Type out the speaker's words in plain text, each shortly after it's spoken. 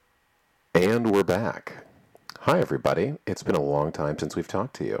And we're back. Hi, everybody. It's been a long time since we've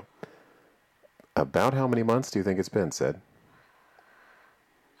talked to you. About how many months do you think it's been, Sid?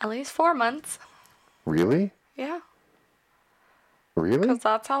 At least 4 months. Really? Yeah. Really? Because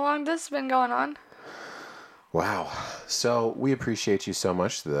that's how long this has been going on. Wow. So we appreciate you so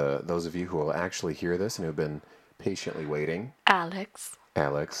much, those of you who will actually hear this and who have been patiently waiting. Alex,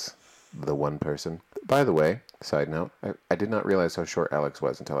 the one person. By the way, side note, I did not realize how short Alex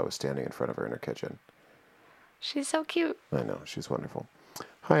was until I was standing in front of her in her kitchen. she's so cute. I know, she's wonderful.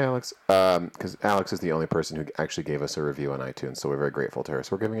 Hi, Alex. Because Alex is the only person who actually gave us a review on iTunes, so we're very grateful to her.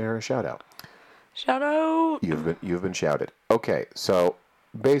 So we're giving her a shout out. Shout out. You've been shouted. Okay, so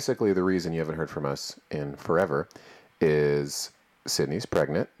basically the reason you haven't heard from us in forever is Sydney's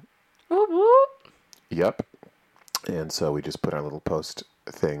pregnant. Whoop whoop. Yep. And so we just put our little post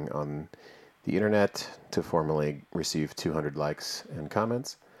thing on the internet to formally receive 200 likes and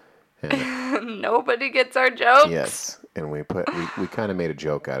comments. And Nobody gets our jokes. yes, and we kind of made a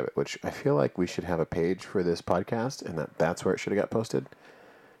joke out of it, which I feel like we should have a page for this podcast, and that's where it should have got posted.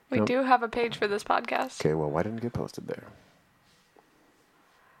 We do have a page for this podcast. Okay, well, why didn't it get posted there?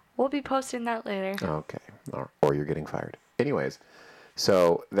 We'll be posting that later. Okay, or you're getting fired. Anyways,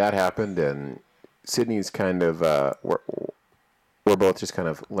 so that happened, and Sydney's kind of we're both just kind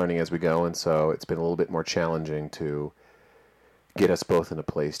of learning as we go, and so it's been a little bit more challenging to get us both in a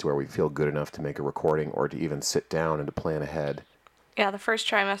place to where we feel good enough to make a recording or to even sit down and to plan ahead. Yeah, the first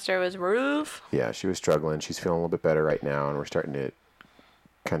trimester was rough. Yeah, she was struggling. She's feeling a little bit better right now, and we're starting to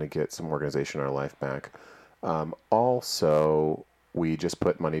kind of get some organization in our life back. Also, we just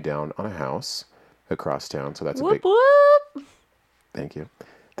put money down on a house across town, so that's Whoop a big... whoop. Thank you.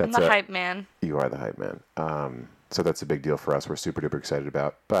 I'm the hype man. You are the hype man. So that's a big deal for us. We're super duper excited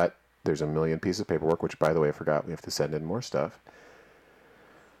about. But there's a million pieces of paperwork, which, by the way, I forgot. We have to send in more stuff.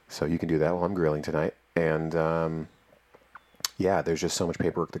 So you can do that while I'm grilling tonight. And yeah, there's just so much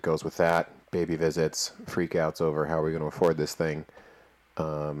paperwork that goes with that. Baby visits, freakouts over how are we going to afford this thing.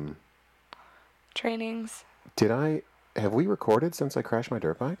 Trainings. Have we recorded since I crashed my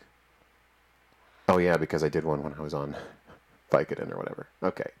dirt bike? Oh yeah, because I did one when I was on Vicodin or whatever.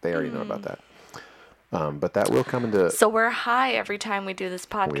 Okay, they already know about that. But that will come into... So we're high every time we do this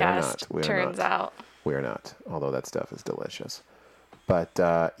podcast. We are turns not. out. We are not, although that stuff is delicious.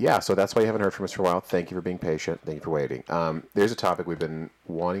 But yeah, so that's why you haven't heard from us for a while. Thank you for being patient. Thank you for waiting. There's a topic we've been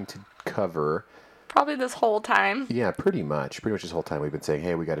wanting to cover. Probably this whole time. Yeah, pretty much. Pretty much this whole time we've been saying,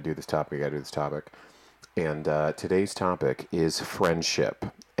 hey, we got to do this topic. And today's topic is friendship.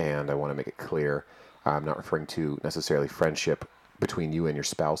 And I want to make it clear, I'm not referring to necessarily friendship between you and your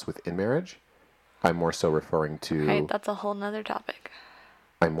spouse within marriage. I'm more so referring to... Right, that's a whole nother topic.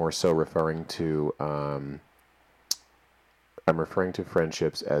 I'm more so referring to... I'm referring to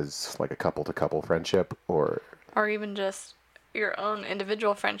friendships as like a couple-to-couple friendship or even just your own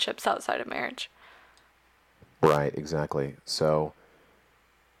individual friendships outside of marriage. Right, exactly. So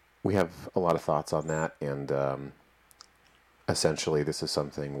we have a lot of thoughts on that, and essentially this is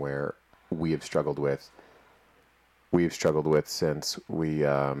something where we have struggled with. We've struggled with since we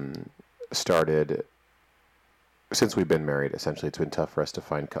since we've been married. Essentially, it's been tough for us to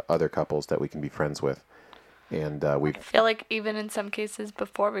find other couples that we can be friends with. And I feel like even in some cases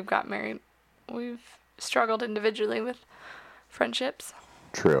before we've got married, we've struggled individually with friendships.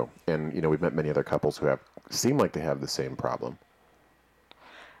 True. And, we've met many other couples who seem like they have the same problem.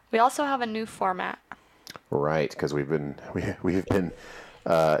 We also have a new format. Right, because we've been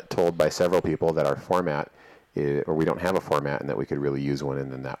told by several people that our format or we don't have a format and that we could really use one,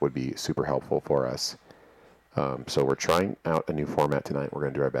 and then that would be super helpful for us. So we're trying out a new format tonight. We're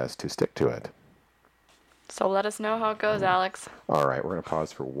going to do our best to stick to it. So let us know how it goes, Alex. All right, we're going to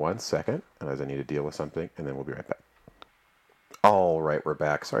pause for 1 second, as I need to deal with something, and then we'll be right back. All right, we're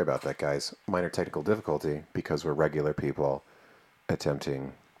back. Sorry about that, guys. Minor technical difficulty because we're regular people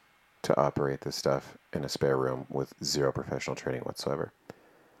attempting to operate this stuff in a spare room with zero professional training whatsoever.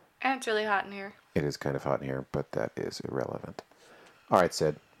 And it's really hot in here. It is kind of hot in here, but that is irrelevant. All right,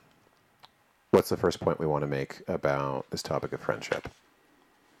 Sid. What's the first point we want to make about this topic of friendship?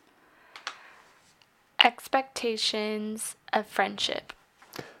 Expectations of friendship.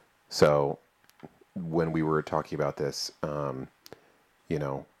 So, when we were talking about this, one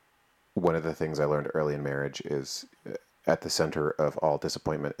of the things I learned early in marriage is at the center of all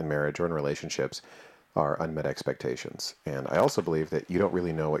disappointment in marriage or in relationships are unmet expectations. And I also believe that you don't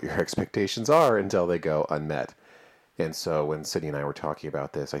really know what your expectations are until they go unmet. And so when Sydney and I were talking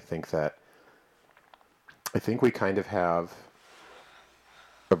about this, I think we kind of have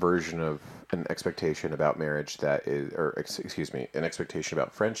a version of an expectation about marriage that is, an expectation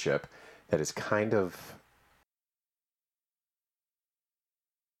about friendship that is kind of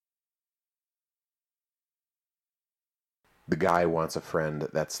the guy wants a friend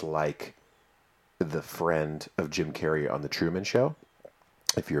that's like the friend of Jim Carrey on The Truman Show.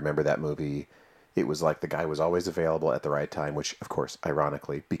 If you remember that movie, it was like the guy was always available at the right time, which, of course,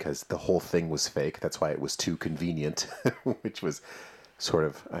 ironically, because the whole thing was fake, that's why it was too convenient, which was sort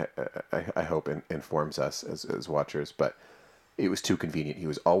of, I hope, informs us as watchers, but it was too convenient. He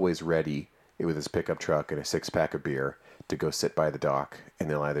was always ready with his pickup truck and a six-pack of beer to go sit by the dock, and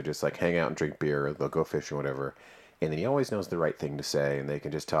they'll either just like hang out and drink beer, or they'll go fishing, or whatever. And then he always knows the right thing to say, and they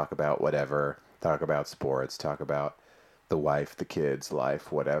can just talk about whatever, talk about sports, talk about the wife, the kids,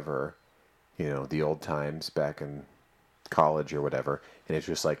 life, whatever, the old times back in college or whatever. And it's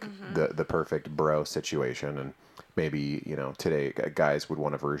just like the perfect bro situation. And maybe, today guys would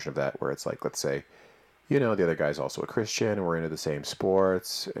want a version of that where it's like, let's say, the other guy's also a Christian and we're into the same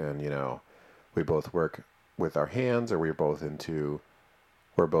sports and, we both work with our hands, or we're both into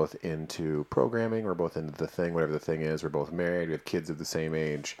programming, we're both into the thing, whatever the thing is, we're both married, we have kids of the same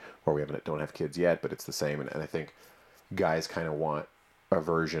age, or we don't have kids yet, but it's the same. And I think guys kind of want a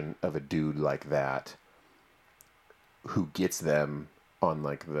version of a dude like that who gets them on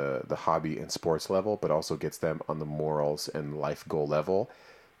like the hobby and sports level, but also gets them on the morals and life goal level,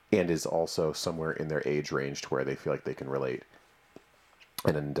 and is also somewhere in their age range to where they feel like they can relate.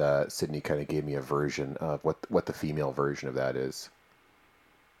 And Sydney kind of gave me a version of what the female version of that is.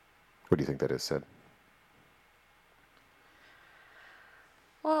 What do you think that is, Sid?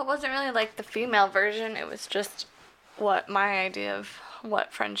 Well, it wasn't really like the female version. It was just what my idea of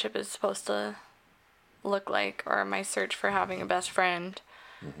what friendship is supposed to look like, or my search for having a best friend.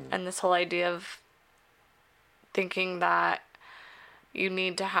 And this whole idea of thinking that you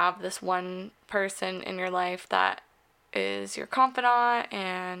need to have this one person in your life that is your confidant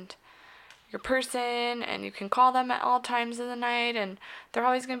and your person, and you can call them at all times of the night, and they're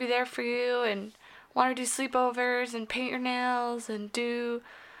always going to be there for you, and want to do sleepovers and paint your nails and do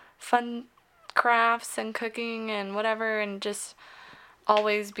fun crafts and cooking and whatever, and just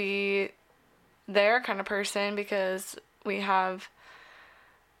always be their kind of person, because we have,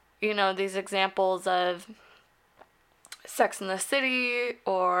 these examples of Sex in the City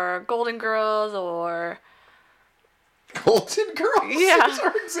or Golden Girls or Golden Girls? Yeah. Is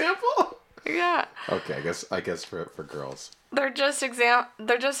our example? Yeah. Okay, I guess for girls. They're just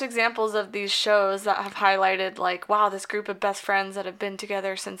examples of these shows that have highlighted, like, wow, this group of best friends that have been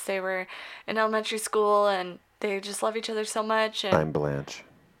together since they were in elementary school, and they just love each other so much. And I'm Blanche.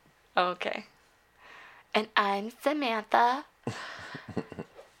 okay. And I'm Samantha.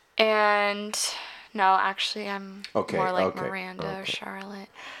 And no, actually, I'm more like Miranda or Charlotte.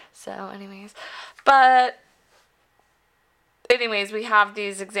 So, anyways, we have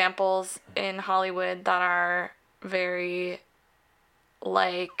these examples in Hollywood that are very,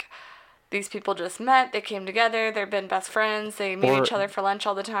 like, these people just met, they came together, they've been best friends, they meet each other for lunch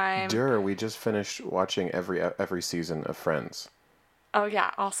all the time. We just finished watching every season of Friends. Oh,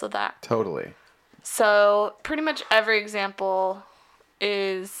 yeah, also that. Totally. So, pretty much every example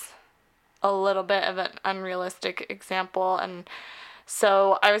is a little bit of an unrealistic example, and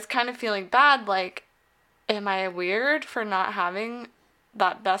so I was kind of feeling bad, like, am I weird for not having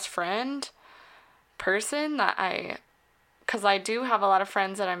that best friend person because I do have a lot of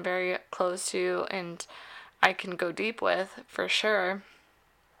friends that I'm very close to and I can go deep with for sure,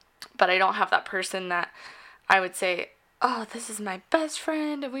 but I don't have that person that I would say, oh, this is my best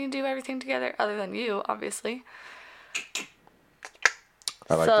friend and we can do everything together, other than you, obviously.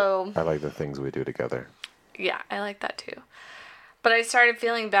 I like the things we do together. Yeah, I like that too. But I started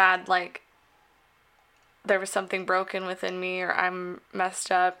feeling bad, like there was something broken within me, or I'm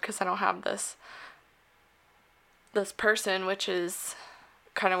messed up because I don't have this person, which is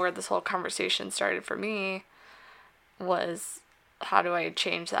kind of where this whole conversation started for me, was how do I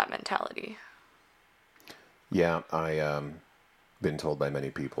change that mentality? Yeah, I been told by many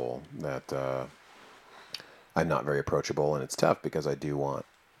people that I'm not very approachable, and it's tough because I do want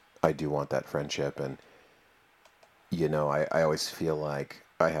that friendship, and I always feel like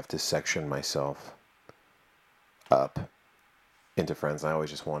I have to section myself up into friends. I always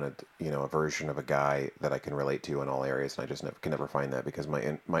just wanted, a version of a guy that I can relate to in all areas, and I just can never find that because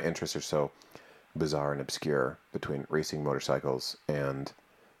my interests are so bizarre and obscure, between racing motorcycles and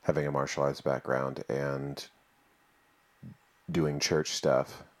having a martial arts background and doing church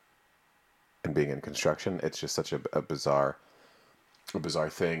stuff and being in construction. It's just such a bizarre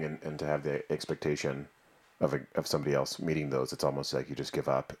thing, and to have the expectation of somebody else meeting those, it's almost like you just give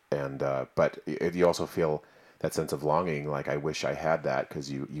up. And but you also feel that sense of longing. Like, I wish I had that, because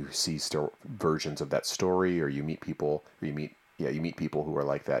you see versions of that story, or you meet people, or you meet people who are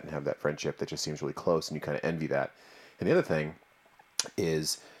like that and have that friendship that just seems really close, and you kind of envy that. And the other thing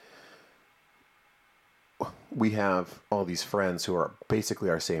is, we have all these friends who are basically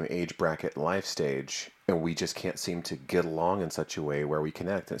our same age bracket and life stage, and we just can't seem to get along in such a way where we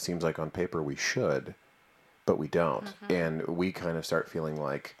connect. And it seems like on paper we should, but we don't. Mm-hmm. And we kind of start feeling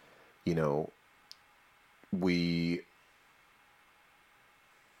like, you know, we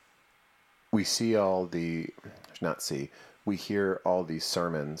see all the, not see, we hear all these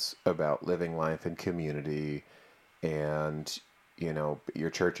sermons about living life in community, and, you know,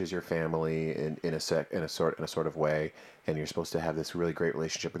 your church is your family in a sort of way, and you're supposed to have this really great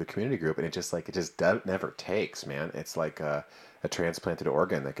relationship with the community group, and it just never takes, man. It's like a transplanted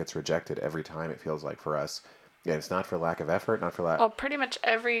organ that gets rejected every time, it feels like, for us. Yeah, it's not for lack of effort, not for lack. Well, pretty much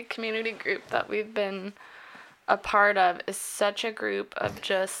every community group that we've been a part of is such a group of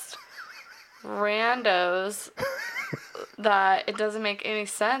just randos that it doesn't make any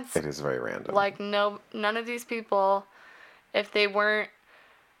sense. It is very random. Like, none of these people, if they weren't,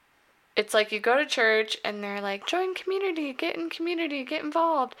 it's like you go to church and they're like, join community, get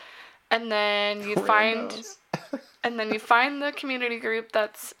involved. And then you find the community group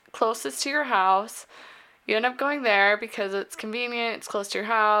that's closest to your house. You end up going there because it's convenient, it's close to your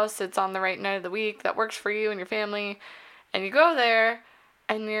house, it's on the right night of the week that works for you and your family. And you go there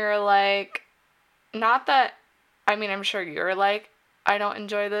and you're like, not that, I mean, I'm sure you're like, I don't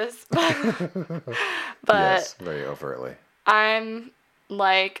enjoy this. But yes, very overtly. I'm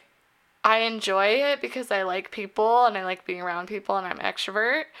like, I enjoy it because I like people and I like being around people and I'm an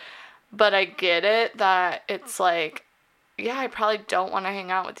extrovert. But I get it that it's like, yeah, I probably don't want to hang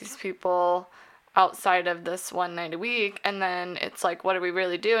out with these people outside of this one night a week. And then it's like, what are we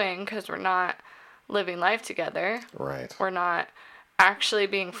really doing? Because we're not living life together. Right. We're not actually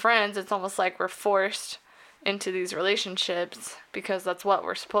being friends. It's almost like we're forced into these relationships because that's what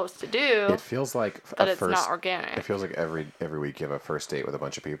we're supposed to do. It feels like but it's not organic. It feels like every week you have a first date with a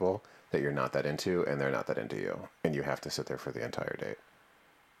bunch of people that you're not that into, and they're not that into you, and you have to sit there for the entire date.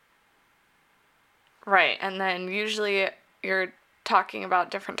 Right, and then usually you're talking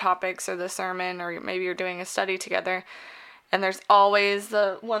about different topics or the sermon, or maybe you're doing a study together, and there's always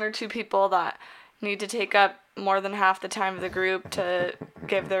the one or two people that need to take up more than half the time of the group to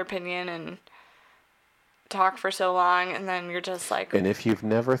give their opinion and talk for so long, and then you're just like, and if you've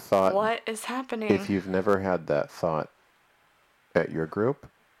never thought, what is happening? If you've never had that thought at your group,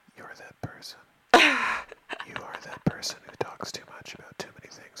 you're that person. You are that person who talks too much about too many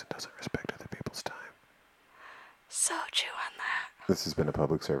things and doesn't respect other people's time. So chew on that. This has been a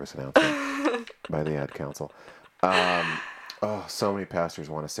public service announcement by the Ad Council. So many pastors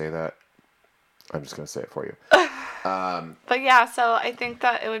want to say that. I'm just going to say it for you. But yeah, so I think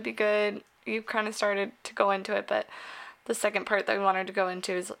that it would be good. You kind of started to go into it, but the second part that we wanted to go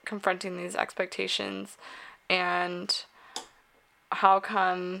into is confronting these expectations and how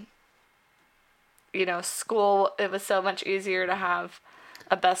come, you know, school, it was so much easier to have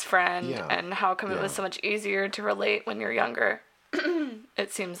a best friend, and how come it was so much easier to relate when you're younger,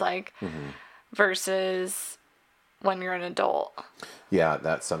 it seems like, versus when you're an adult. Yeah,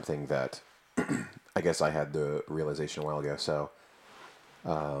 that's something that I guess I had the realization a while ago. So,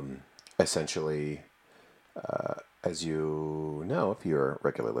 essentially, as you know, if you're a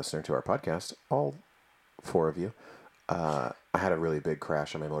regular listener to our podcast, all four of you, I had a really big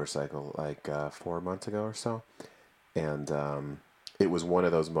crash on my motorcycle like 4 months ago or so. And it was one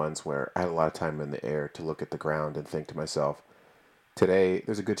of those months where I had a lot of time in the air to look at the ground and think to myself, today,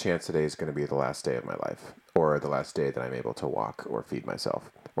 there's a good chance today is going to be the last day of my life, or the last day that I'm able to walk or feed myself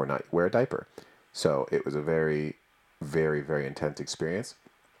or not wear a diaper. So it was a very, very, very intense experience.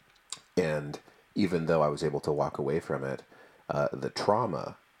 And even though I was able to walk away from it, the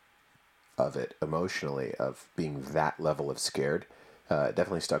trauma of it emotionally, of being that level of scared,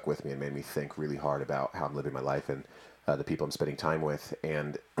 definitely stuck with me and made me think really hard about how I'm living my life and the people I'm spending time with.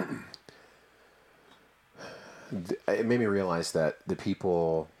 And it made me realize that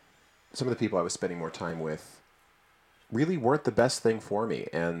some of the people I was spending more time with really weren't the best thing for me.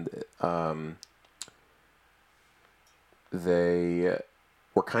 And they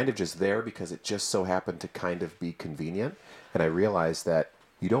were kind of just there because it just so happened to kind of be convenient. And I realized that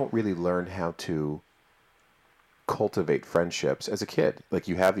you don't really learn how to cultivate friendships as a kid. Like,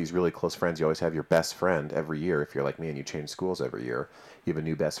 you have these really close friends. You always have your best friend every year. If you're like me and you change schools every year, you have a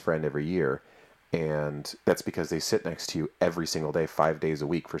new best friend every year. And that's because they sit next to you every single day, 5 days a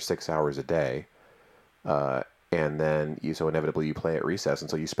week for 6 hours a day. and then so inevitably you play at recess, and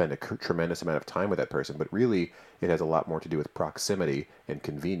so you spend a tremendous amount of time with that person. But really, it has a lot more to do with proximity and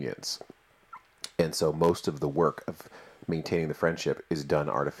convenience. And so most of the work of maintaining the friendship is done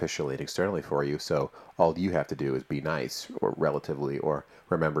artificially and externally for you. So all you have to do is be nice or relatively, or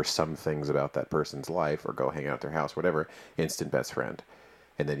remember some things about that person's life, or go hang out at their house, whatever. Instant best friend.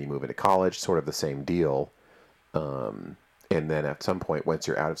 And then you move into college, sort of the same deal. And then at some point, once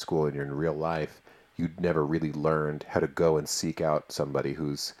you're out of school and you're in real life, you'd never really learned how to go and seek out somebody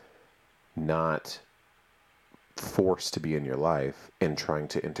who's not forced to be in your life and trying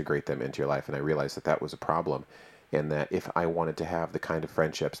to integrate them into your life. And I realized that that was a problem, and that if I wanted to have the kind of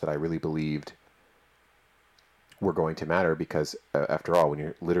friendships that I really believed were going to matter, because after all, when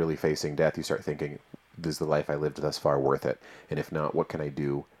you're literally facing death, you start thinking, is the life I lived thus far worth it? And if not, what can I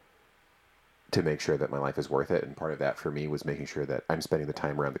do to make sure that my life is worth it? And part of that for me was making sure that I'm spending the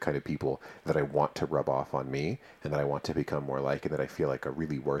time around the kind of people that I want to rub off on me, and that I want to become more like, and that I feel like are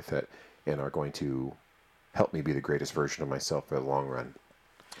really worth it and are going to help me be the greatest version of myself for the long run.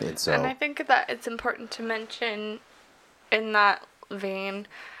 And so, And I think that it's important to mention in that vein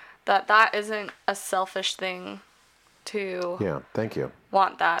that that isn't a selfish thing to yeah, thank you.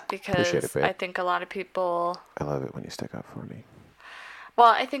 want that, Appreciate it, because babe. I think a lot of people, I love it when you stick up for me. well,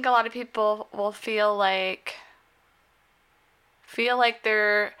 I think a lot of people will feel like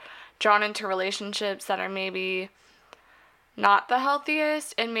they're drawn into relationships that are maybe not the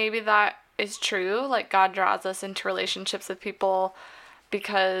healthiest, and maybe that is true. Like, God draws us into relationships with people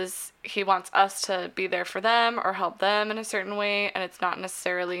because he wants us to be there for them or help them in a certain way, and it's not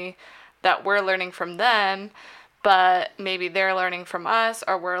necessarily that we're learning from them, but maybe they're learning from us,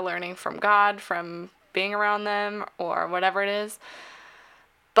 or we're learning from God from being around them, or whatever it is.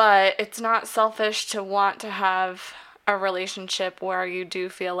 But it's not selfish to want to have a relationship where you do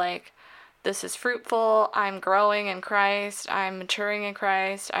feel like this is fruitful, I'm growing in Christ, I'm maturing in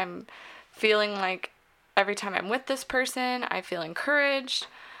Christ, I'm feeling like every time I'm with this person, I feel encouraged,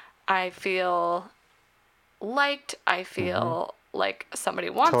 I feel liked, I feel like somebody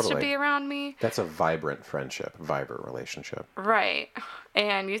wants to Totally. be around me. That's a vibrant friendship, vibrant relationship. Right.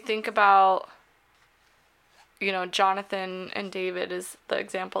 And you think about, Jonathan and David is the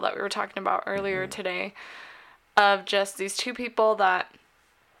example that we were talking about earlier today, of just these two people that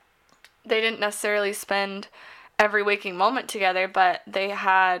they didn't necessarily spend every waking moment together, but they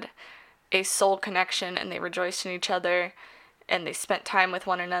had a soul connection, and they rejoiced in each other, and they spent time with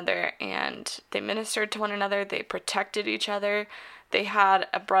one another, and they ministered to one another, they protected each other, they had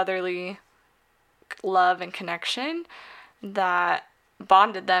a brotherly love and connection that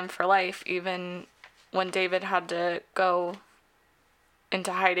bonded them for life, even when David had to go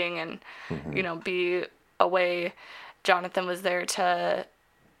into hiding and be away. Jonathan was there to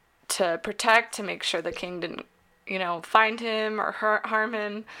protect, to make sure the king didn't find him or harm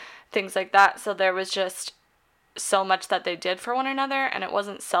him, things like that. So there was just so much that they did for one another, and it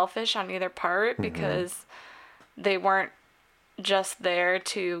wasn't selfish on either part, because they weren't just there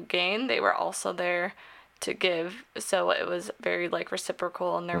to gain, they were also there to give. So it was very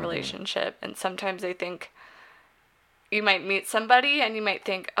reciprocal in their relationship. And sometimes I think you might meet somebody and you might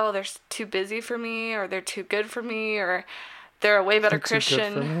think, oh, they're too busy for me, or they're too good for me, or they're a way better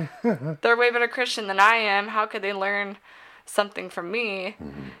Christian. They're a way better Christian than I am. How could they learn something from me?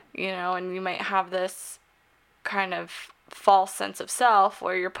 And you might have this kind of false sense of self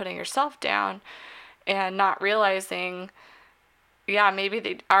where you're putting yourself down and not realizing, maybe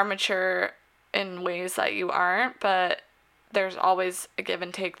they are mature in ways that you aren't, but there's always a give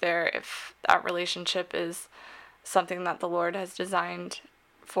and take there. If that relationship is something that the Lord has designed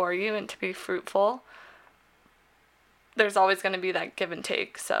for you and to be fruitful, there's always going to be that give and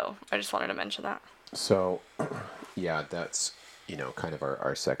take. So I just wanted to mention that. So, yeah, that's, kind of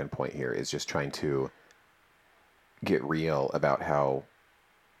our second point here, is just trying to get real about how,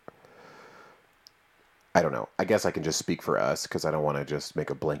 I don't know, I guess I can just speak for us, because I don't want to just make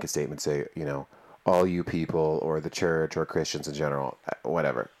a blanket statement, say, all you people or the church or Christians in general,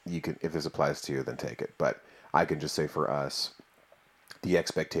 whatever, you can, if this applies to you, then take it. But I can just say for us, the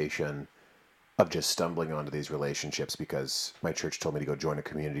expectation of just stumbling onto these relationships because my church told me to go join a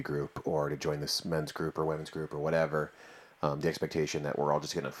community group or to join this men's group or women's group or whatever, the expectation that we're all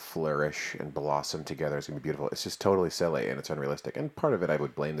just going to flourish and blossom together is going to be beautiful. It's just totally silly, and it's unrealistic. And part of it, I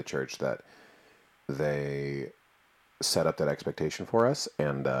would blame the church that they set up that expectation for us.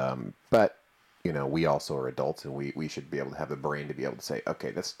 And, but, we also are adults, and we should be able to have the brain to be able to say,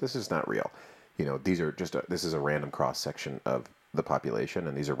 okay, this is not real. These are just, this is a random cross section of the population,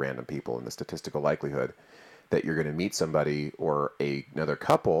 and these are random people in the statistical likelihood. that you're going to meet somebody or another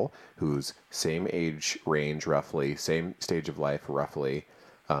couple who's same age range roughly, same stage of life roughly,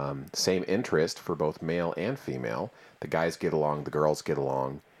 same interest for both male and female. The guys get along, the girls get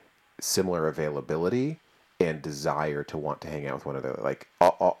along, similar availability and desire to want to hang out with one another. Like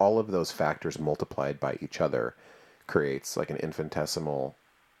all of those factors multiplied by each other creates like an infinitesimal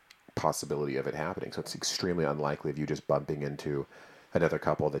possibility of it happening. So it's extremely unlikely of you just bumping into another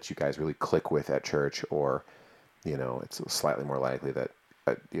couple that you guys really click with at church, or, it's slightly more likely that,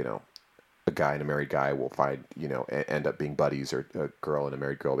 a guy and a married guy will find, end up being buddies, or a girl and a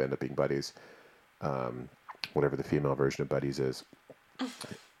married girl will end up being buddies. Whatever the female version of buddies is.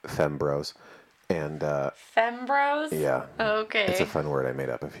 Fembros. And, Fembros? yeah. Okay. It's a fun word I made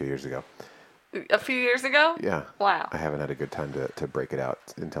up a few years ago. A few years ago? Yeah. Wow. I haven't had a good time to break it out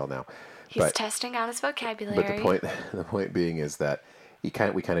until now. He's testing out his vocabulary. But the point being is that we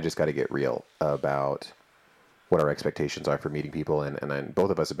kind of just got to get real about what our expectations are for meeting people, and both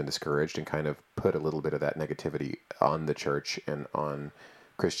of us have been discouraged and kind of put a little bit of that negativity on the church and on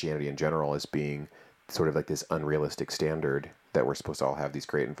Christianity in general as being sort of like this unrealistic standard that we're supposed to all have these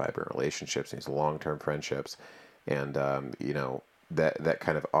great and vibrant relationships, these long-term friendships, and that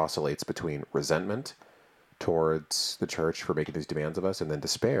kind of oscillates between resentment towards the church for making these demands of us, and then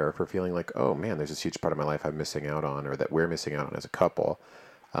despair for feeling like, oh man, there's this huge part of my life I'm missing out on, or that we're missing out on as a couple.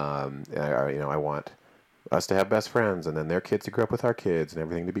 I want us to have best friends, and then their kids to grow up with our kids, and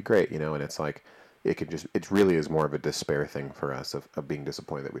everything to be great, and it's like it really is more of a despair thing for us of being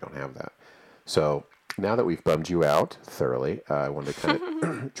disappointed that we don't have that. So now that we've bummed you out thoroughly, I wanted to kind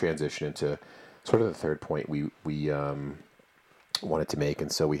of transition into sort of the third point we wanted to make,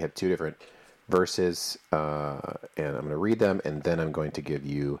 and so we have two different verses, and I'm going to read them, and then I'm going to give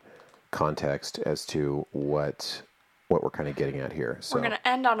you context as to what we're kind of getting at here. So we're going to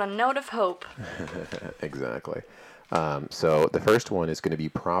end on a note of hope. Exactly. So the first one is going to be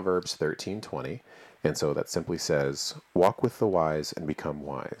Proverbs 13:20, and so that simply says, "Walk with the wise and become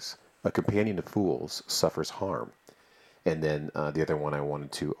wise. A companion of fools suffers harm." And then the other one I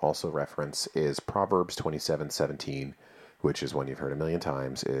wanted to also reference is Proverbs 27:17, which is one you've heard a million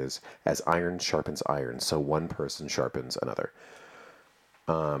times, is, "As iron sharpens iron, so one person sharpens another."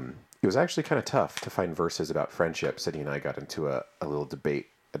 It was actually kind of tough to find verses about friendship. Sydney and I got into a little debate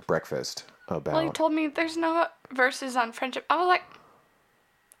at breakfast about... Well, you told me there's no verses on friendship. I was like,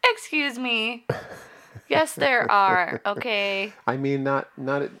 excuse me. Yes, there are. Okay. I mean, not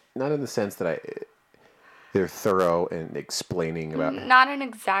in the sense that they're thorough in explaining about... Not an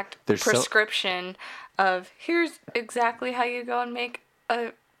exact prescription of, here's exactly how you go and make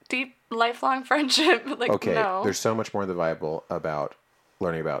a deep, lifelong friendship. Okay, no. There's so much more in the Bible about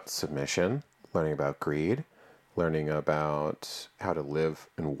learning about submission, learning about greed, learning about how to live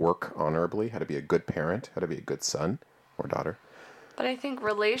and work honorably, how to be a good parent, how to be a good son or daughter. But I think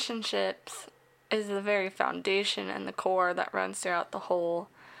relationships is the very foundation and the core that runs throughout the whole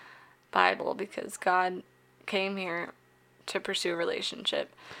Bible, because God came here to pursue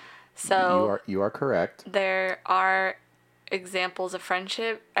relationship. So you are correct. There are examples of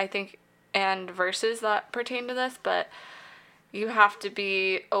friendship, I think, and verses that pertain to this, but you have to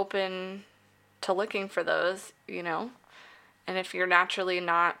be open to looking for those, And if you're naturally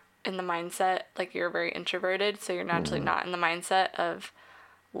not in the mindset, like you're very introverted, so you're naturally not in the mindset of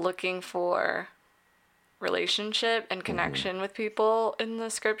looking for relationship and connection with people in the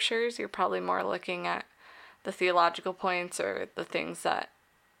scriptures, you're probably more looking at the theological points or the things that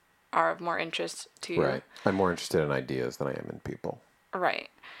are of more interest to you. Right. I'm more interested in ideas than I am in people. Right.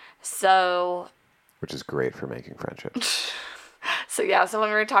 So... which is great for making friendships. So when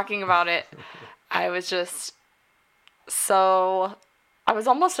we were talking about it, I was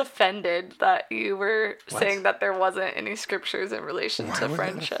almost offended that you were saying that there wasn't any scriptures in relation to friendship. Why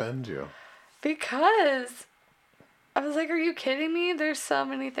would that offend you? Because I was like, are you kidding me? There's so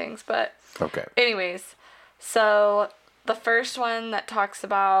many things, but... Okay. Anyways, so the first one that talks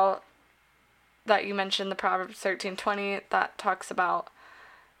about, that you mentioned, the Proverbs 13:20, that talks about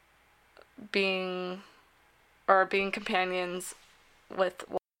being companions with...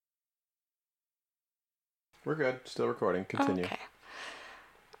 We're good. Still recording. Continue. Okay.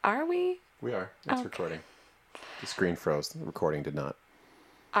 Are we? We are. It's recording. The screen froze. The recording did not.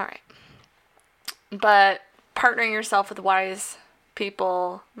 All right. But partnering yourself with wise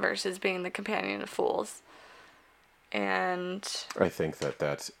people versus being the companion of fools. And... I think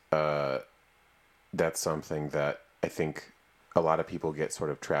that's something that I think a lot of people get sort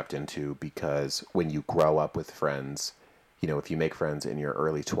of trapped into, because when you grow up with friends, if you make friends in your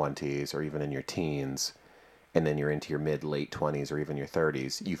early 20s or even in your teens, and then you're into your late 20s or even your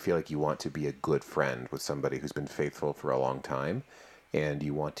 30s, you feel like you want to be a good friend with somebody who's been faithful for a long time, and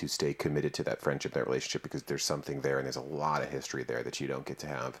you want to stay committed to that friendship, that relationship, because there's something there and there's a lot of history there that you don't get to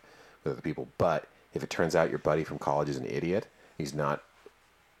have with other people. But if it turns out your buddy from college is an idiot, he's not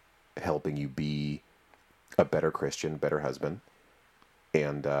helping you be a better Christian, better husband,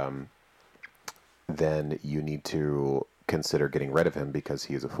 and then you need to consider getting rid of him because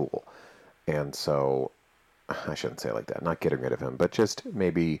he is a fool. And so, I shouldn't say it like that, not getting rid of him, but just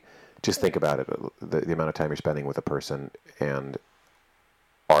maybe just think about it, the amount of time you're spending with a person, and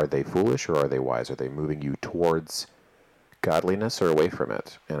are they foolish or are they wise? Are they moving you towards godliness or away from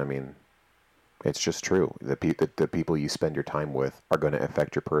it? And I mean, it's just true. The people you spend your time with are going to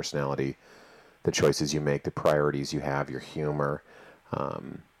affect your personality, the choices you make, the priorities you have, your humor,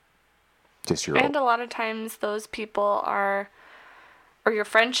 just your... And a lot of times those people are, or your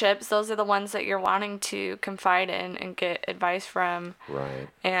friendships, those are the ones that you're wanting to confide in and get advice from. Right.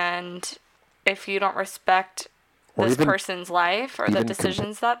 And if you don't respect Or this even- person's life or the even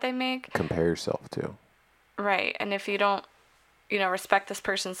decisions that they make, compare yourself to. right, and if you don't, respect this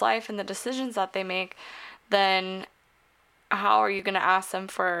person's life and the decisions that they make, then how are you going to ask them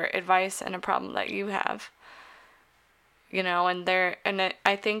for advice in a problem that you have?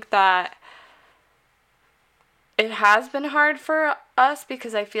 I think that it has been hard for us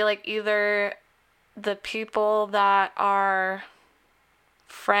because I feel like either the people that are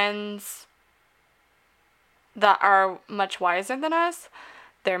friends that are much wiser than us,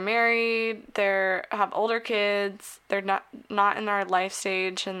 they're married, they have older kids, they're not in our life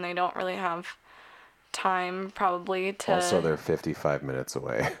stage, and they don't really have time probably to... Also, they're 55 minutes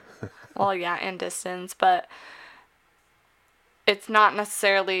away. Well, yeah, and distance, but it's not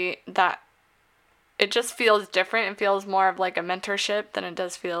necessarily that... It just feels different. It feels more of like a mentorship than it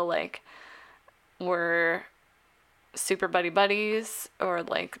does feel like we're super buddies or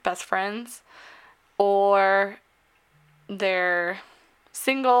like best friends. Or they're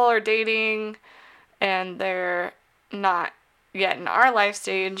single or dating and they're not yet in our life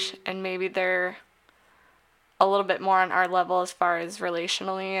stage, and maybe they're a little bit more on our level as far as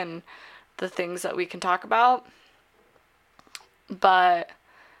relationally and the things that we can talk about. But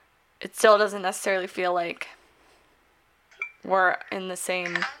it still doesn't necessarily feel like we're in the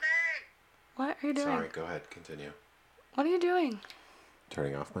same... What are you doing? Sorry, go ahead, continue. What are you doing?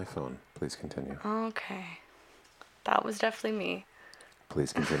 Turning off my phone. Please continue. Okay. That was definitely me.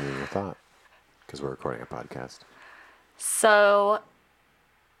 Please continue your thought, because we're recording a podcast. So,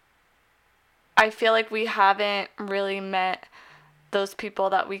 I feel like we haven't really met those people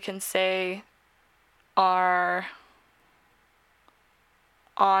that we can say are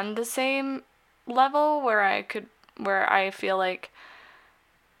on the same level where I feel like,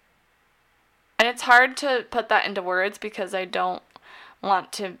 and it's hard to put that into words because I don't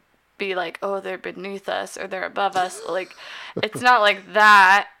want to be like, oh, they're beneath us or they're above us. Like, it's not like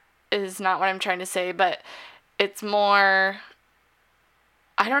that is not what I'm trying to say, but it's more,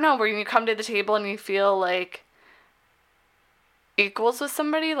 I don't know, when you come to the table and you feel like equals with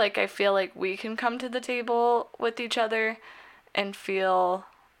somebody, like I feel like we can come to the table with each other and feel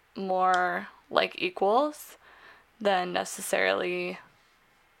more like equals than necessarily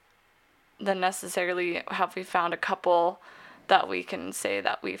have we found a couple that we can say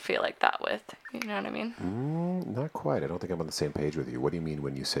that we feel like that with. You know what I mean? Not quite. I don't think I'm on the same page with you. What do you mean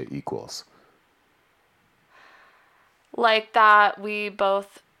when you say equals? Like that we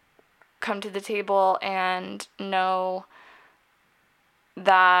both come to the table and know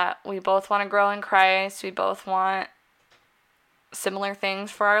that we both want to grow in Christ. We both want similar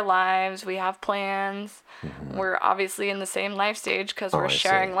things for our lives. We have plans. Mm-hmm. We're obviously in the same life stage because we're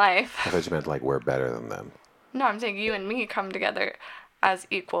sharing life. I thought you meant like we're better than them. No, I'm saying you and me come together as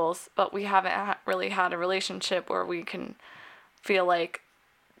equals, but we haven't really had a relationship where we can feel like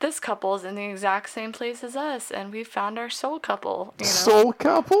this couple is in the exact same place as us and we found our soul couple. Soul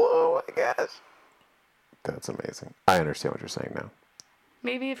couple? Oh my gosh. That's amazing. I understand what you're saying now.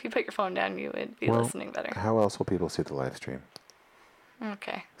 Maybe if you put your phone down, you would be listening better. How else will people see the live stream?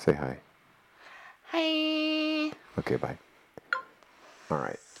 Okay. Say hi. Hi. Okay, bye. All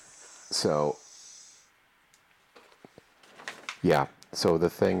right. So, yeah. So the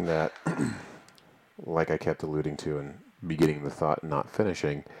thing that, like I kept alluding to and beginning the thought and not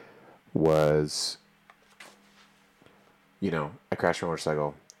finishing, was, I crashed my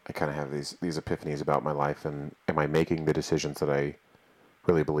motorcycle. I kind of have these epiphanies about my life, and am I making the decisions that I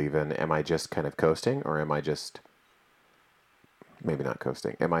really believe in? Am I just kind of coasting, or am I just, maybe not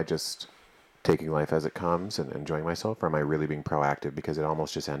coasting, am I just taking life as it comes and enjoying myself, or am I really being proactive? Because it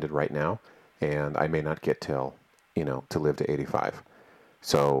almost just ended right now. and I may not get till, to live to 85.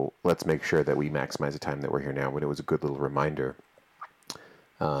 So let's make sure that we maximize the time that we're here now. But it was a good little reminder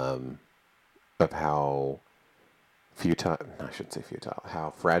of how futile, no, I shouldn't say futile, how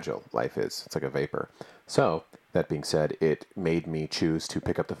fragile life is. It's like a vapor. So, that being said, it made me choose to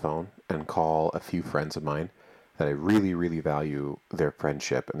pick up the phone and call a few friends of mine that I really, really value their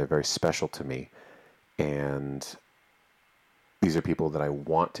friendship, and they're very special to me. And these are people that I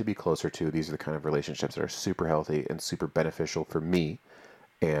want to be closer to. These are the kind of relationships that are super healthy and super beneficial for me.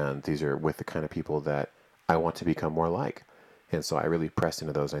 And these are with the kind of people that I want to become more like. And so I really pressed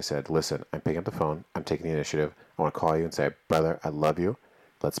into those and I said, listen, I'm picking up the phone. I'm taking the initiative. I want to call you and say, brother, I love you.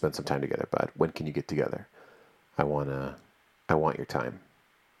 Let's spend some time together, bud. When can you get together? I want your time.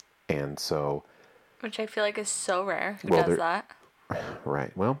 And so, which I feel like is so rare. Who well, does that?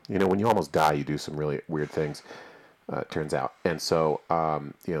 Right. Well, when you almost die, you do some really weird things. Turns out. And so,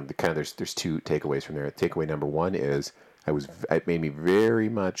 there's two takeaways from there. Takeaway number one is it made me very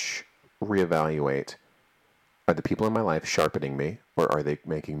much reevaluate, are the people in my life sharpening me, or are they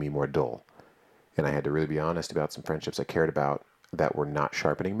making me more dull? And I had to really be honest about some friendships I cared about that were not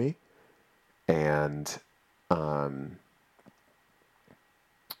sharpening me. And,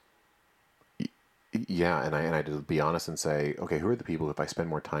 yeah, and I had to be honest and say, okay, who are the people, if I spend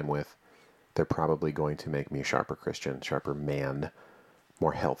more time with, they're probably going to make me a sharper Christian, sharper man,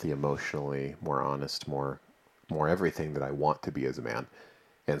 more healthy emotionally, more honest, more everything that I want to be as a man.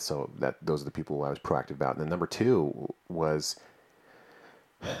 And so those are the people I was proactive about. And then number two was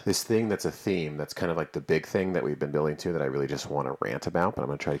this thing that's a theme that's kind of like the big thing that we've been building to that I really just want to rant about, but I'm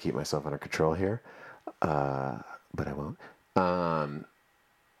going to try to keep myself under control here. But I won't.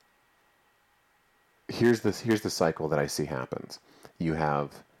 Here's the cycle that I see happens. You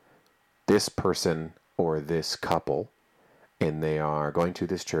have this person or this couple, and they are going to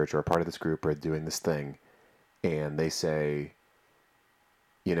this church or a part of this group or doing this thing, and they say,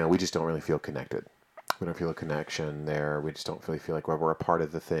 we just don't really feel connected. We don't feel a connection there. We just don't really feel like we're a part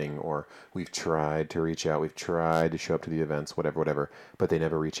of the thing, or we've tried to reach out. We've tried to show up to the events, whatever, but they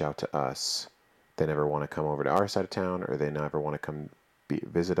never reach out to us. They never want to come over to our side of town, or they never want to come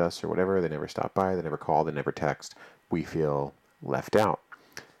visit us or whatever. They never stop by. They never call. They never text. We feel left out.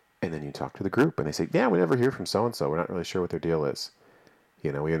 And then you talk to the group, and they say, yeah, we never hear from so-and-so. We're not really sure what their deal is.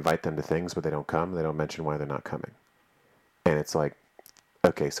 We invite them to things, but they don't come. They don't mention why they're not coming. And it's like,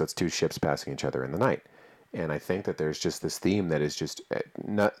 okay, so it's two ships passing each other in the night. And I think that there's just this theme that is just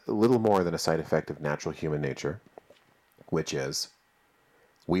not a little more than a side effect of natural human nature, which is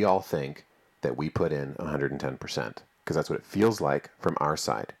we all think that we put in 110%, because that's what it feels like from our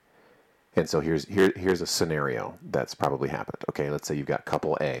side. And so here's a scenario that's probably happened. Okay, let's say you've got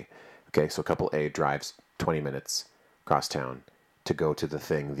couple A. Okay, so couple A drives 20 minutes across town to go to the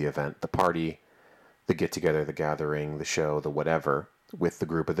thing, the event, the party, the get-together, the gathering, the show, the whatever, with the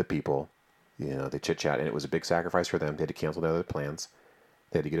group of the people. They chit-chat, and it was a big sacrifice for them. They had to cancel their other plans.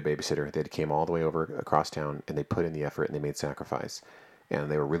 They had to get a babysitter. They had to came all the way over across town, and they put in the effort, and they made sacrifice.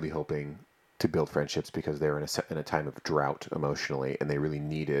 And they were really hoping to build friendships because they were in a time of drought emotionally, and they really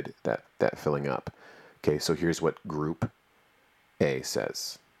needed that filling up. Okay, so here's what Group A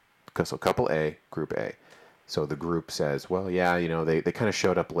says. So couple A, Group A. So the group says, well, yeah, they kind of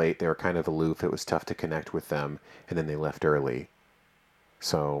showed up late. They were kind of aloof. It was tough to connect with them, and then they left early.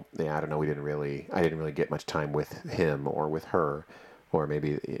 So, yeah, I don't know. I didn't really get much time with him or with her, or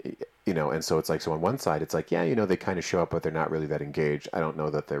maybe, and so it's like, so on one side, it's like, yeah, they kind of show up, but they're not really that engaged. I don't know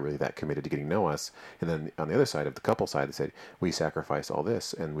that they're really that committed to getting to know us. And then on the other side of the couple side, they said, we sacrifice all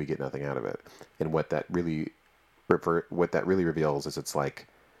this and we get nothing out of it. And what that really reveals is it's like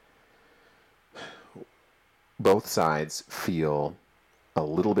both sides feel a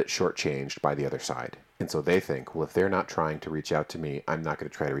little bit shortchanged by the other side. And so they think, well, if they're not trying to reach out to me, I'm not going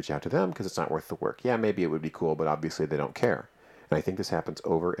to try to reach out to them because it's not worth the work. Yeah, maybe it would be cool, but obviously they don't care. And I think this happens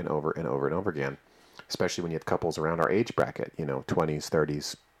over and over and over and over again, especially when you have couples around our age bracket, 20s,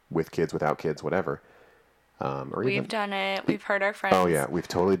 30s, with kids, without kids, whatever. We've done it. We've heard our friends. Oh, yeah, we've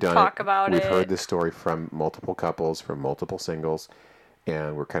totally done talk about it. We've heard this story from multiple couples, from multiple singles.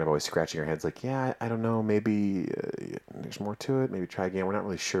 And we're kind of always scratching our heads like, yeah, I don't know, maybe there's more to it. Maybe try again. We're not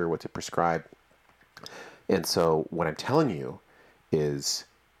really sure what to prescribe. And so what I'm telling you is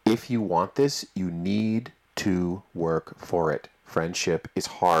if you want this, you need to work for it. Friendship is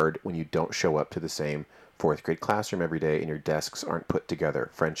hard when you don't show up to the same fourth grade classroom every day and your desks aren't put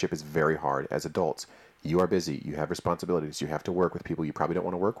together. Friendship is very hard as adults. You are busy. You have responsibilities. You have to work with people you probably don't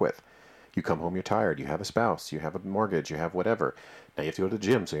want to work with. You come home, you're tired. You have a spouse. You have a mortgage. You have whatever. Now you have to go to the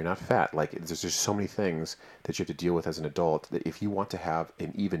gym so you're not fat. Like, there's just so many things that you have to deal with as an adult that if you want to have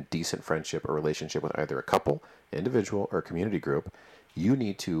an even decent friendship or relationship with either a couple, individual, or a community group, you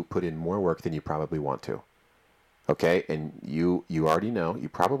need to put in more work than you probably want to. Okay, and you already know, you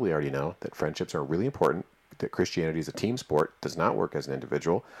probably already know that friendships are really important. That Christianity is a team sport, does not work as an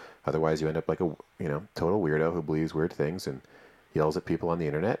individual. Otherwise, you end up like a total weirdo who believes weird things and yells at people on the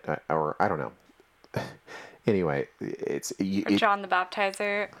internet, or I don't know. Anyway, Or John the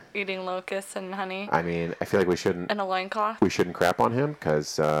Baptizer eating locusts and honey I mean, I feel like in a loincloth. we shouldn't crap on him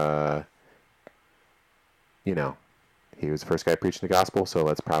because you know he was the first guy preaching the gospel. So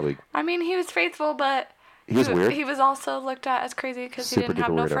let's probably. I mean, he was faithful, but He was weird. He was also looked at as crazy because he Super didn't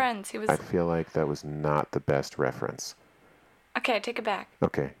have duper no weirdo. friends. He was. I feel like that was not the best reference. Okay, I take it back.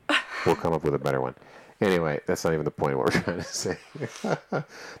 Okay, we'll come up with a better one. Anyway, that's not even the point of what we're trying to say.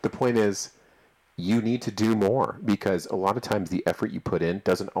 The point is, you need to do more because a lot of times the effort you put in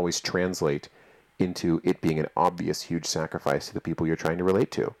doesn't always translate into it being an obvious huge sacrifice to the people you're trying to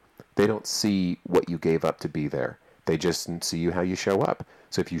relate to. They don't see what you gave up to be there. They just see you how you show up.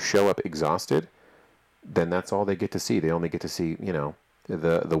 So if you show up exhausted, then that's all they get to see. They only get to see,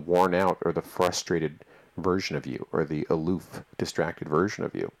 the worn out or the frustrated version of you or the aloof, distracted version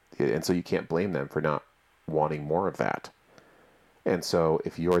of you. And so you can't blame them for not wanting more of that. And so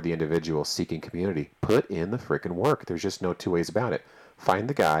if you're the individual seeking community, put in the freaking work. There's just no two ways about it. Find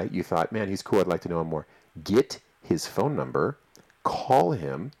the guy you thought, man, he's cool, I'd like to know him more. Get his phone number, call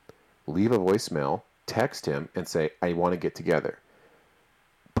him, leave a voicemail, text him, and say, I want to get together.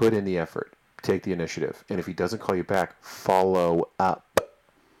 Put in the effort. Take the initiative. And if he doesn't call you back, follow up.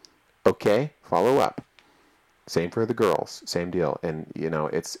 Okay? Follow up. Same for the girls. Same deal. And,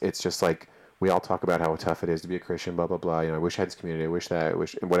 it's just like we all talk about how tough it is to be a Christian, blah, blah, blah. I wish I had this community. I wish that. I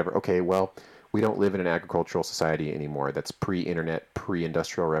wish, whatever. Okay, well, we don't live in an agricultural society anymore. That's pre-internet,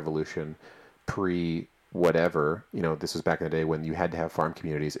 pre-industrial revolution, pre-whatever. This was back in the day when you had to have farm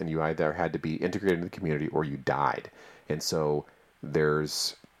communities and you either had to be integrated into the community or you died. And so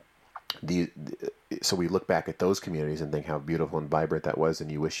there's so we look back at those communities and think how beautiful and vibrant that was, and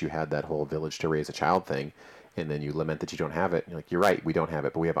you wish you had that whole village to raise a child thing, and then you lament that you don't have it. And you're like, you're right, we don't have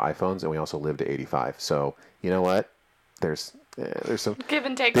it, but we have iPhones and we also live to 85. So you know what? There's some give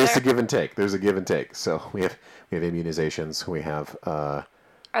and take. There's a give and take. There's a give and take. So we have immunizations. We have.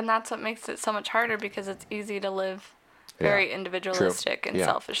 And that's what makes it so much harder because it's easy to live very individualistic and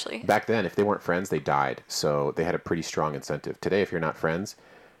selfishly. Back then, if they weren't friends, they died. So they had a pretty strong incentive. Today, if you're not friends,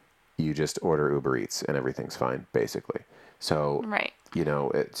 you just order Uber Eats and everything's fine, basically. So, right.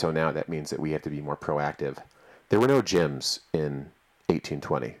 So now that means that we have to be more proactive. There were no gyms in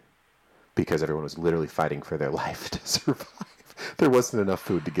 1820 because everyone was literally fighting for their life to survive. There wasn't enough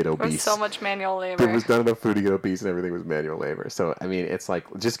food to get obese. There was so much manual labor. There was not enough food to get obese, and everything was manual labor. So, I mean, it's like,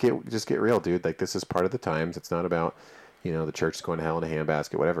 just get real, dude. Like, this is part of the times. It's not about, the church going to hell in a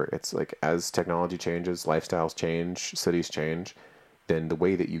handbasket, whatever. It's like, as technology changes, lifestyles change, cities change, then the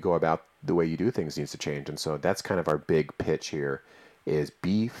way that you go about the way you do things needs to change. And so that's kind of our big pitch here is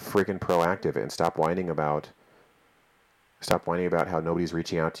be freaking proactive and stop whining about how nobody's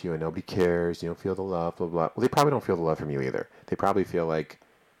reaching out to you and nobody cares. You don't feel the love, blah, blah. Well, they probably don't feel the love from you either. They probably feel like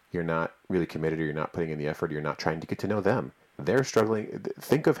you're not really committed or you're not putting in the effort or you're not trying to get to know them. They're struggling.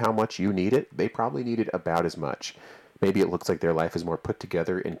 Think of how much you need it. They probably need it about as much. Maybe it looks like their life is more put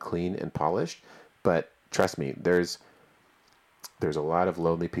together and clean and polished, but trust me, there's a lot of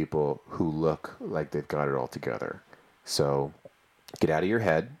lonely people who look like they've got it all together. So get out of your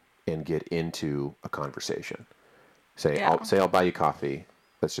head and get into a conversation. I'll buy you coffee.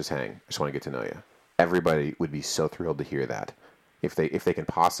 Let's just hang. I just want to get to know you. Everybody would be so thrilled to hear that. If they can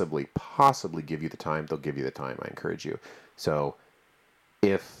possibly give you the time, they'll give you the time. I encourage you. So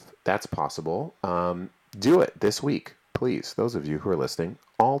if that's possible, do it this week, please. Those of you who are listening,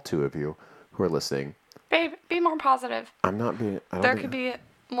 all two of you who are listening. Babe, be more positive. There could be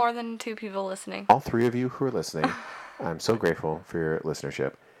more than 2 people listening. All 3 of you who are listening, I'm so grateful for your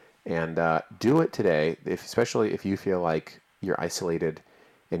listenership. And do it today, especially if you feel like you're isolated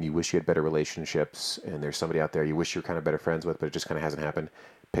and you wish you had better relationships and there's somebody out there you wish you're kind of better friends with, but it just kind of hasn't happened.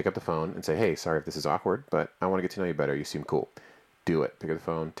 Pick up the phone and say, hey, sorry if this is awkward, but I want to get to know you better. You seem cool. Do it. Pick up the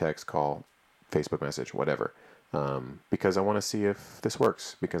phone, text, call, Facebook message, whatever. Because I want to see if this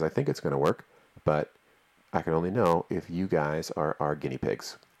works, because I think it's going to work, but I can only know if you guys are our guinea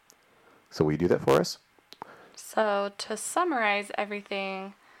pigs. So will you do that for us? So to summarize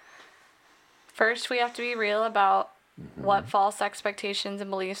everything, first we have to be real about what false expectations and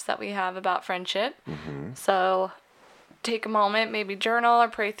beliefs that we have about friendship. Mm-hmm. So take a moment, maybe journal or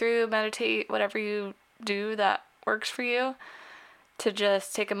pray through, meditate, whatever you do that works for you, to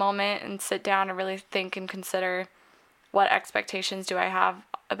just take a moment and sit down and really think and consider, what expectations do I have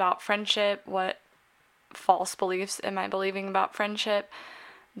about friendship? What false beliefs am I believing about friendship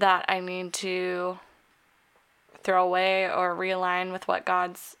that I need to throw away or realign with what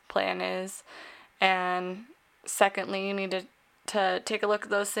God's plan is? And secondly, you need to take a look at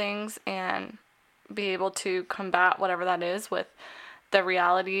those things and be able to combat whatever that is with the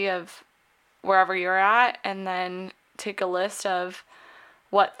reality of wherever you're at, and then take a list of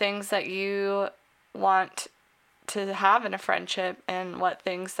what things that you want to have in a friendship and what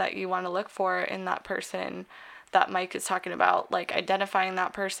things that you want to look for in that person that Mike is talking about, like identifying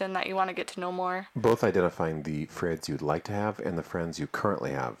that person that you want to get to know more. Both identifying the friends you'd like to have and the friends you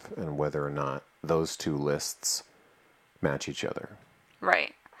currently have, and whether or not those two lists match each other.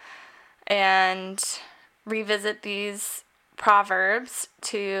 Right. And revisit these proverbs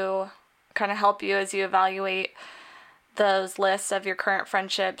to kind of help you as you evaluate those lists of your current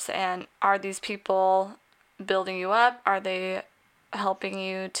friendships, and are these people building you up? Are they helping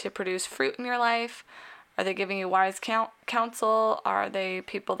you to produce fruit in your life? Are they giving you wise counsel? Are they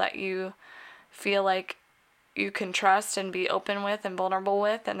people that you feel like you can trust and be open with and vulnerable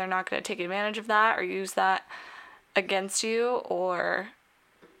with, and they're not going to take advantage of that or use that against you or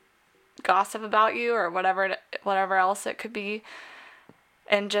gossip about you or whatever else it could be?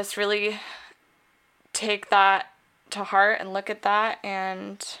 And just really take that to heart and look at that.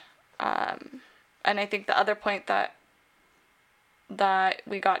 And I think the other point that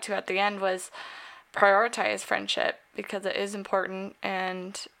we got to at the end was prioritize friendship, because it is important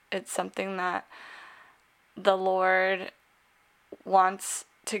and it's something that the Lord wants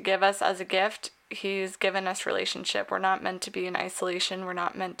to give us as a gift. He's given us relationship. We're not meant to be in isolation. We're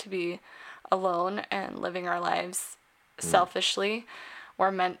not meant to be alone and living our lives selfishly.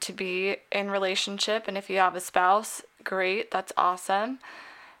 We're meant to be in relationship. And if you have a spouse, great, that's awesome.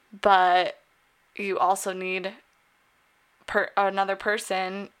 But you also need another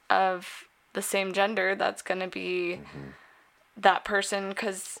person of the same gender that's going to be that person,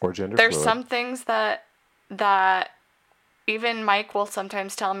 because there's fluid. some things that even Mike will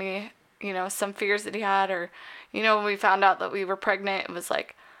sometimes tell me, some fears that he had, or, when we found out that we were pregnant, it was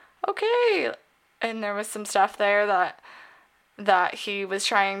like, okay. And there was some stuff there that he was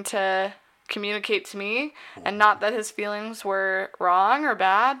trying to communicate to me, and not that his feelings were wrong or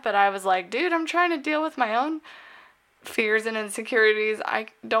bad, but I was like, dude, I'm trying to deal with my own fears and insecurities. I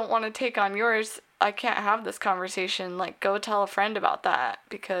don't want to take on yours. I can't have this conversation. Like, go tell a friend about that,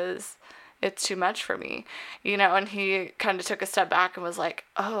 because it's too much for me, and he kind of took a step back and was like,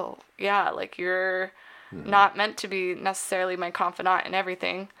 oh yeah, like, you're not meant to be necessarily my confidant in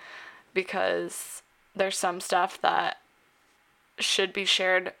everything, because there's some stuff that should be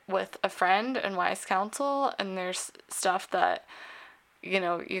shared with a friend and wise counsel, and there's stuff that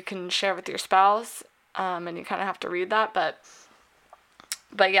you can share with your spouse, and you kind of have to read that, but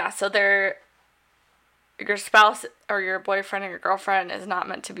yeah, so your spouse or your boyfriend or your girlfriend is not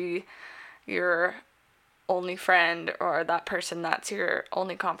meant to be your only friend, or that person that's your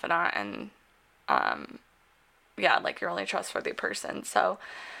only confidant, and like your only trustworthy person. So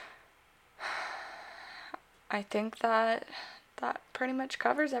I think that pretty much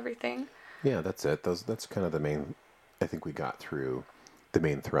covers everything. Yeah, that's it. That's kind of the main. I think we got through the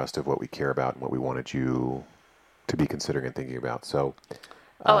main thrust of what we care about and what we wanted you to be considering and thinking about. So.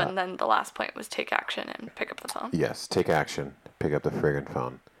 And then the last point was take action and pick up the phone. Yes, take action. Pick up the friggin'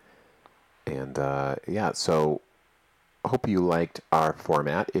 phone. And so I hope you liked our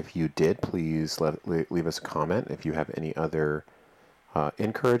format. If you did, please leave us a comment. If you have any other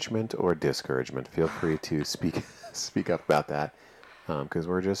encouragement or discouragement, feel free to speak up about that, because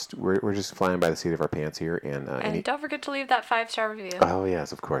we're just flying by the seat of our pants here. And don't forget to leave that 5-star review. Oh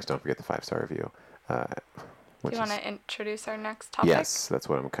yes, of course. Don't forget the 5-star review. Do you want to introduce our next topic? Yes, that's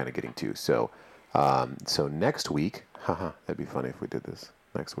what I'm kind of getting to. So next week, that'd be funny if we did this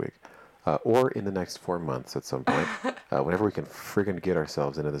next week. Or in the next 4 months at some point, whenever we can friggin' get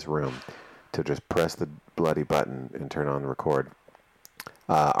ourselves into this room to just press the bloody button and turn on record.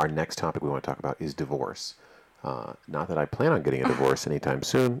 Our next topic we want to talk about is divorce. Not that I plan on getting a divorce anytime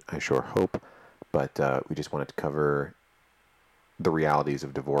soon, I sure hope, but we just wanted to cover the realities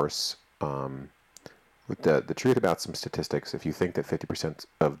of divorce. With the truth about some statistics. If you think that 50%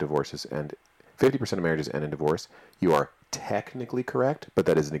 of divorces and 50% of marriages end in divorce, you are technically correct, but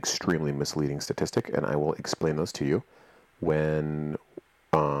that is an extremely misleading statistic, and I will explain those to you when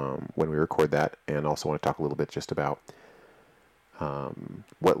we record that, and also want to talk a little bit just about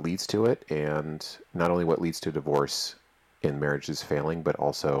what leads to it, and not only what leads to divorce in marriages failing, but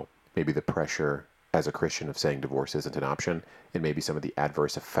also maybe the pressure as a Christian of saying divorce isn't an option, and maybe some of the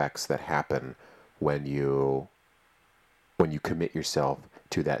adverse effects that happen when you commit yourself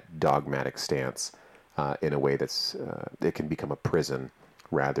to that dogmatic stance in a way that's it can become a prison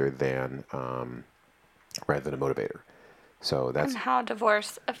rather than a motivator. So that's And how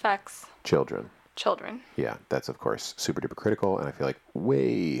divorce affects children. children. Yeah, that's of course super duper critical, and I feel like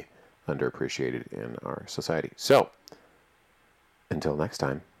way underappreciated in our society. So until next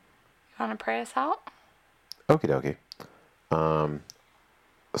time. You want to pray us out? Okie dokie.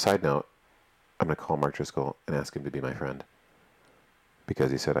 Side note, I'm going to call Mark Driscoll and ask him to be my friend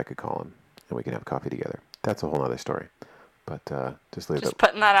because he said I could call him and we can have coffee together. That's a whole other story. But just leave Just it.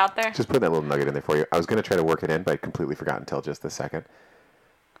 putting that out there. Just put that little nugget in there for you. I was going to try to work it in, but I completely forgot until just this second.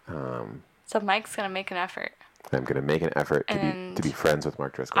 So Mike's going to make an effort. I'm going to make an effort to be friends with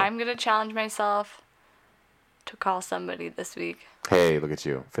Mark Driscoll. I'm going to challenge myself to call somebody this week. Hey, look at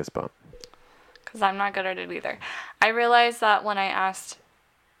you. Fist bump. Because I'm not good at it either. I realized that when I asked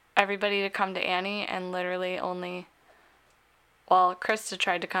everybody to come to Annie and literally only, well, Krista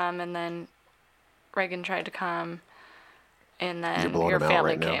tried to come and then Reagan tried to come and then your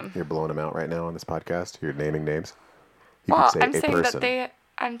family came. You're blowing them out right now on this podcast. You're naming names. You Well, could say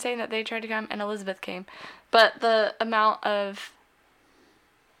I'm saying that they tried to come and Elizabeth came. But the amount of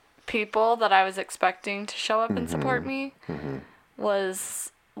people that I was expecting to show up and support me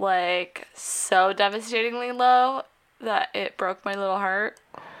was like so devastatingly low that it broke my little heart.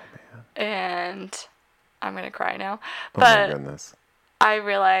 And I'm going to cry now. But my goodness. I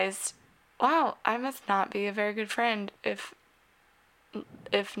realized, wow, I must not be a very good friend if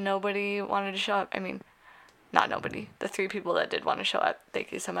nobody wanted to show up. I mean, not nobody. The 3 people that did want to show up.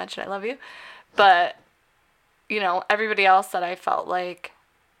 Thank you so much and I love you. But, everybody else that I felt like,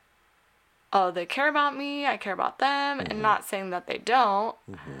 oh, they care about me, I care about them, and not saying that they don't,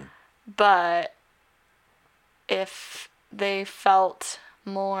 but if they felt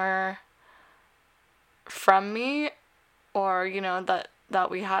more from me or, that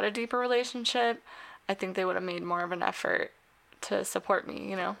we had a deeper relationship, I think they would have made more of an effort to support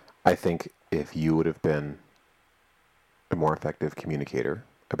me, I think if you would have been a more effective communicator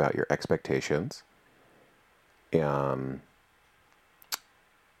about your expectations, then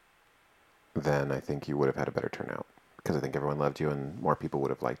I think you would have had a better turnout. Because I think everyone loved you and more people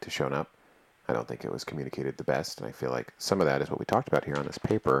would have liked to shown up. I don't think it was communicated the best. And I feel like some of that is what we talked about here on this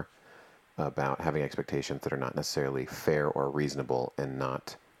paper about having expectations that are not necessarily fair or reasonable and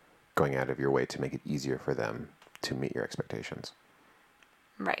not going out of your way to make it easier for them to meet your expectations.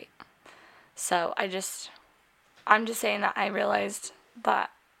 Right. So I'm just saying that I realized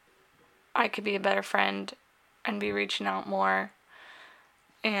that I could be a better friend and be reaching out more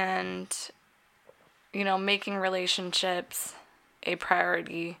and, making relationships a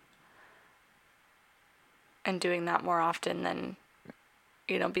priority and doing that more often than,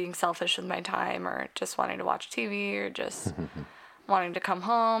 being selfish with my time or just wanting to watch TV or just wanting to come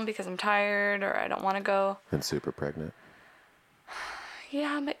home because I'm tired or I don't want to go. And super pregnant.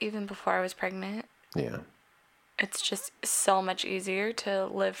 Yeah, but even before I was pregnant. Yeah. It's just so much easier to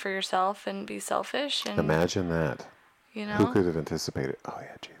live for yourself and be selfish. And imagine that. Who could have anticipated? Oh,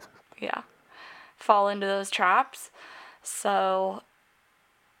 yeah, Jesus. Yeah. Fall into those traps. So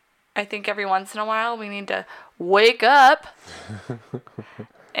I think every once in a while we need to wake up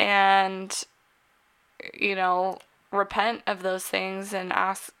and, repent of those things and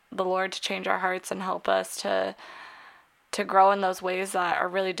ask the Lord to change our hearts and help us to grow in those ways that are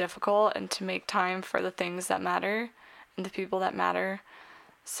really difficult and to make time for the things that matter and the people that matter.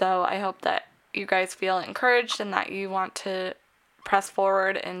 So I hope that you guys feel encouraged and that you want to press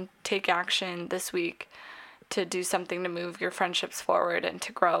forward and take action this week to do something to move your friendships forward and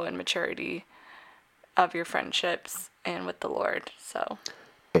to grow in maturity of your friendships and with the Lord. So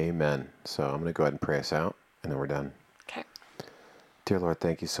amen. So I'm going to go ahead and pray us out and then we're done. Okay. Dear Lord,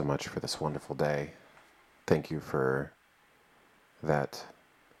 thank you so much for this wonderful day. Thank you for that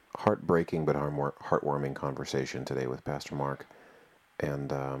heartbreaking but heartwarming conversation today with Pastor Mark.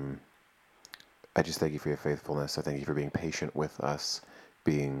 And I just thank you for your faithfulness. I thank you for being patient with us,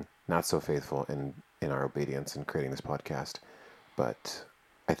 being not so faithful in our obedience in creating this podcast. But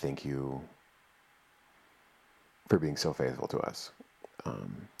I thank you for being so faithful to us.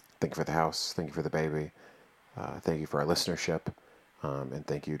 Thank you for the house. Thank you for the baby. Thank you for our listenership. And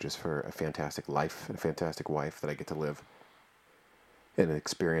thank you just for a fantastic life and a fantastic wife that I get to live and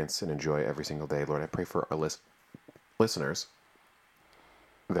experience and enjoy every single day. Lord, I pray for our listeners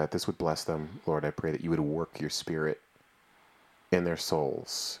that this would bless them. Lord, I pray that you would work your spirit in their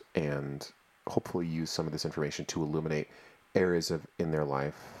souls and hopefully use some of this information to illuminate areas in their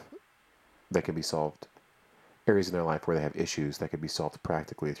life that can be solved, areas in their life where they have issues that could be solved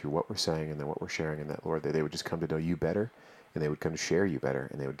practically through what we're saying and then what we're sharing, and that, Lord, that they would just come to know you better, and they would come to share you better,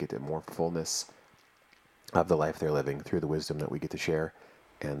 and they would get to more fullness of the life they're living through the wisdom that we get to share.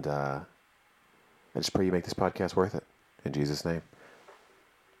 And I just pray you make this podcast worth it. In Jesus' name,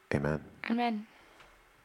 amen. Amen.